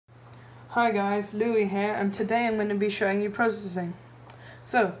Hi guys, Louis here, and today I'm going to be showing you processing.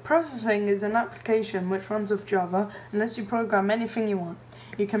 So, processing is an application which runs off Java and lets you program anything you want.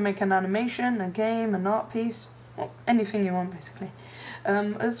 You can make an animation, a game, an art piece, well, anything you want basically.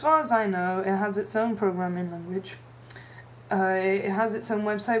 As far as I know, it has its own programming language. It has its own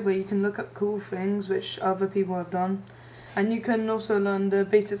website where you can look up cool things which other people have done, and you can also learn the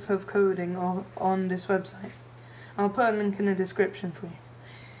basics of coding on this website. I'll put a link in the description for you.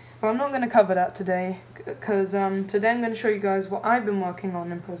 But I'm not going to cover that today, because today I'm going to show you guys what I've been working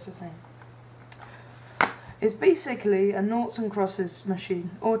on in processing. It's basically a noughts and crosses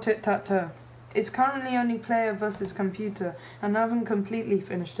machine, or tic-tac-toe. It's currently only player versus computer, and I haven't completely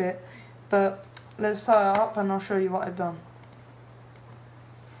finished it, but let's start it up and I'll show you what I've done.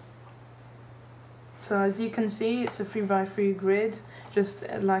 So as you can see, it's a 3x3 grid, just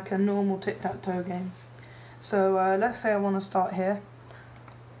like a normal tic-tac-toe game. So let's say I want to start here.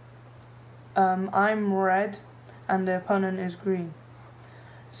 I'm red and the opponent is green.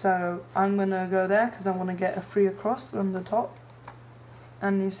 So I'm going to go there because I want to get a 3 across on the top.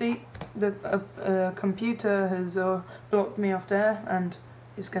 And you see, the computer has blocked me off there and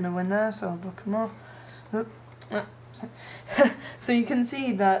it's going to win there, so I'll block him off. So you can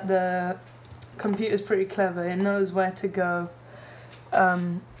see that the computer's pretty clever. It knows where to go.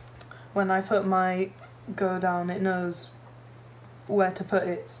 When I put my go down, it knows where to put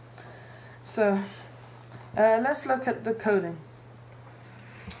it. So let's look at the coding,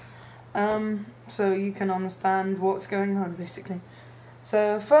 so you can understand what's going on basically.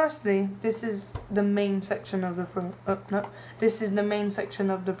 So firstly, this is the main section of the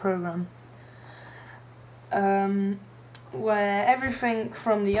program, where everything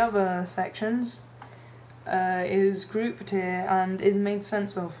from the other sections is grouped here and is made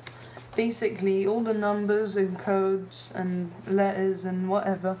sense of. Basically, all the numbers and codes and letters and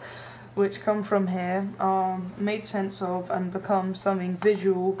whatever which come from here are made sense of and become something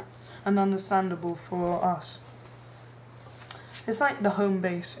visual and understandable for us. It's like the home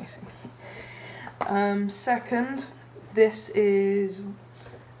base basically. Second, this is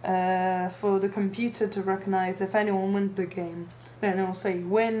for the computer to recognize if anyone wins the game. Then it will say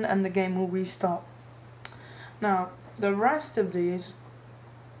win and the game will restart. Now, the rest of these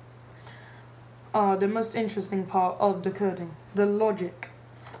are the most interesting part of the coding, the logic.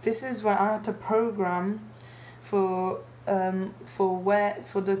 This is where I had to program for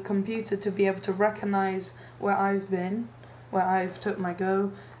the computer to be able to recognize where I've been, where I've took my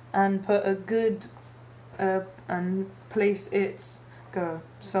go, and put a good and place its go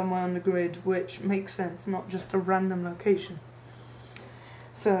somewhere on the grid, which makes sense, not just a random location.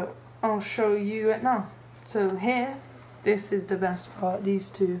 So I'll show you it now. So here, this is the best part.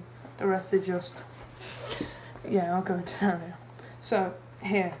 These two, the rest is just, yeah, I'll go into that later. So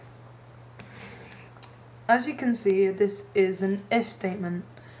here, as you can see, this is an if statement.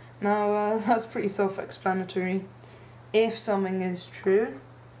 Now that's pretty self-explanatory. If something is true,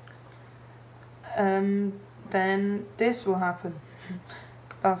 then this will happen.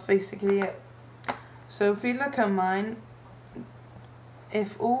 That's basically it. So if we look at mine,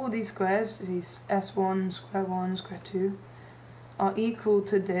 if all these squares, these S1, square 1, square 2, are equal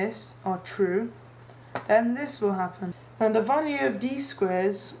to this, are true, then this will happen. Now the value of these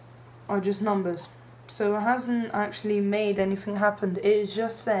squares are just numbers, so it hasn't actually made anything happen. It is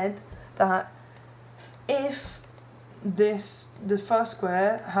just said that if the first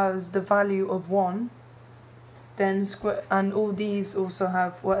square has the value of 1, then and all these also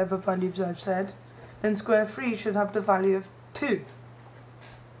have whatever values I've said, then square 3 should have the value of 2.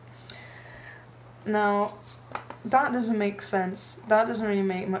 Now that doesn't make sense. That doesn't really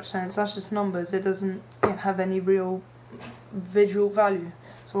make much sense. That's just numbers. It doesn't have any real visual value.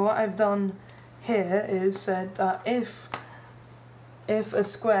 So what I've done here is said that if a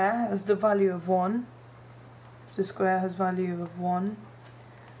square has the value of 1, if the square has value of 1,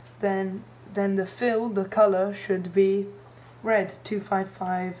 then the fill, the color, should be red.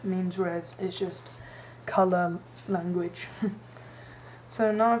 255 means red. It's just color language.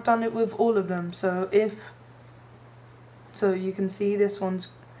 So now I've done it with all of them. So you can see this one's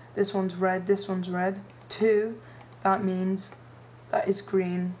red, this one's red. 2, that means that is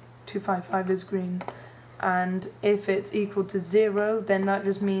green. 255 is green. And if it's equal to 0, then that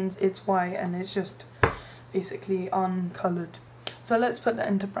just means it's white and it's just basically uncolored. So let's put that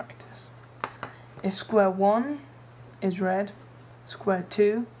into practice. If square 1 is red, square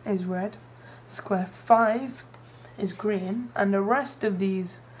 2 is red, square 5 is green, and the rest of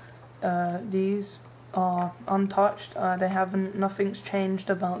these are untouched, nothing's changed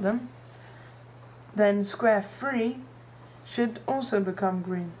about them, then square 3 should also become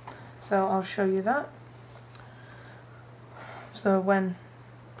green. So I'll show you that. So when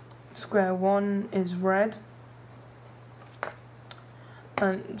square 1 is red,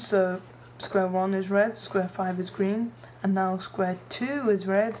 and so square 1 is red, square 5 is green, and now square 2 is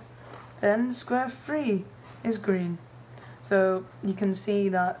red, then square 3 is green. So you can see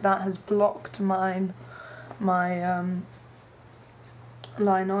that that has blocked my line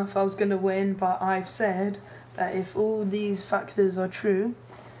off. I was going to win, but I've said that if all these factors are true,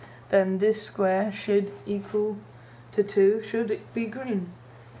 then this square should equal to 2, should it be green.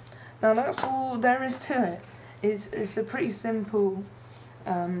 Now that's all there is to it. It's a pretty simple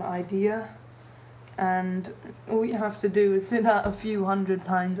idea, and all you have to do is do that a few hundred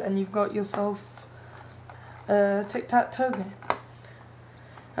times and you've got yourself a tic-tac-toe game.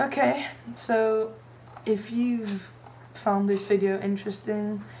 Okay, so if you've found this video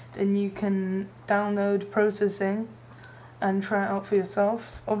interesting, then you can download processing and try it out for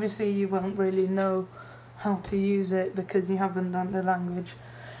yourself. Obviously you won't really know how to use it because you haven't done the language,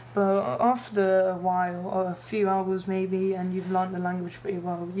 but after a while, or a few hours maybe, and you've learned the language pretty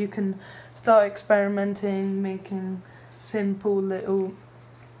well, you can start experimenting, making simple little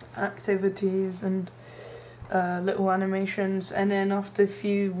activities and little animations, and then after a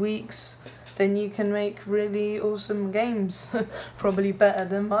few weeks then you can make really awesome games, probably better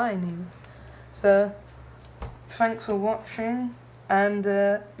than mine even. So thanks for watching, and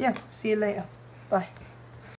yeah, see you later, bye.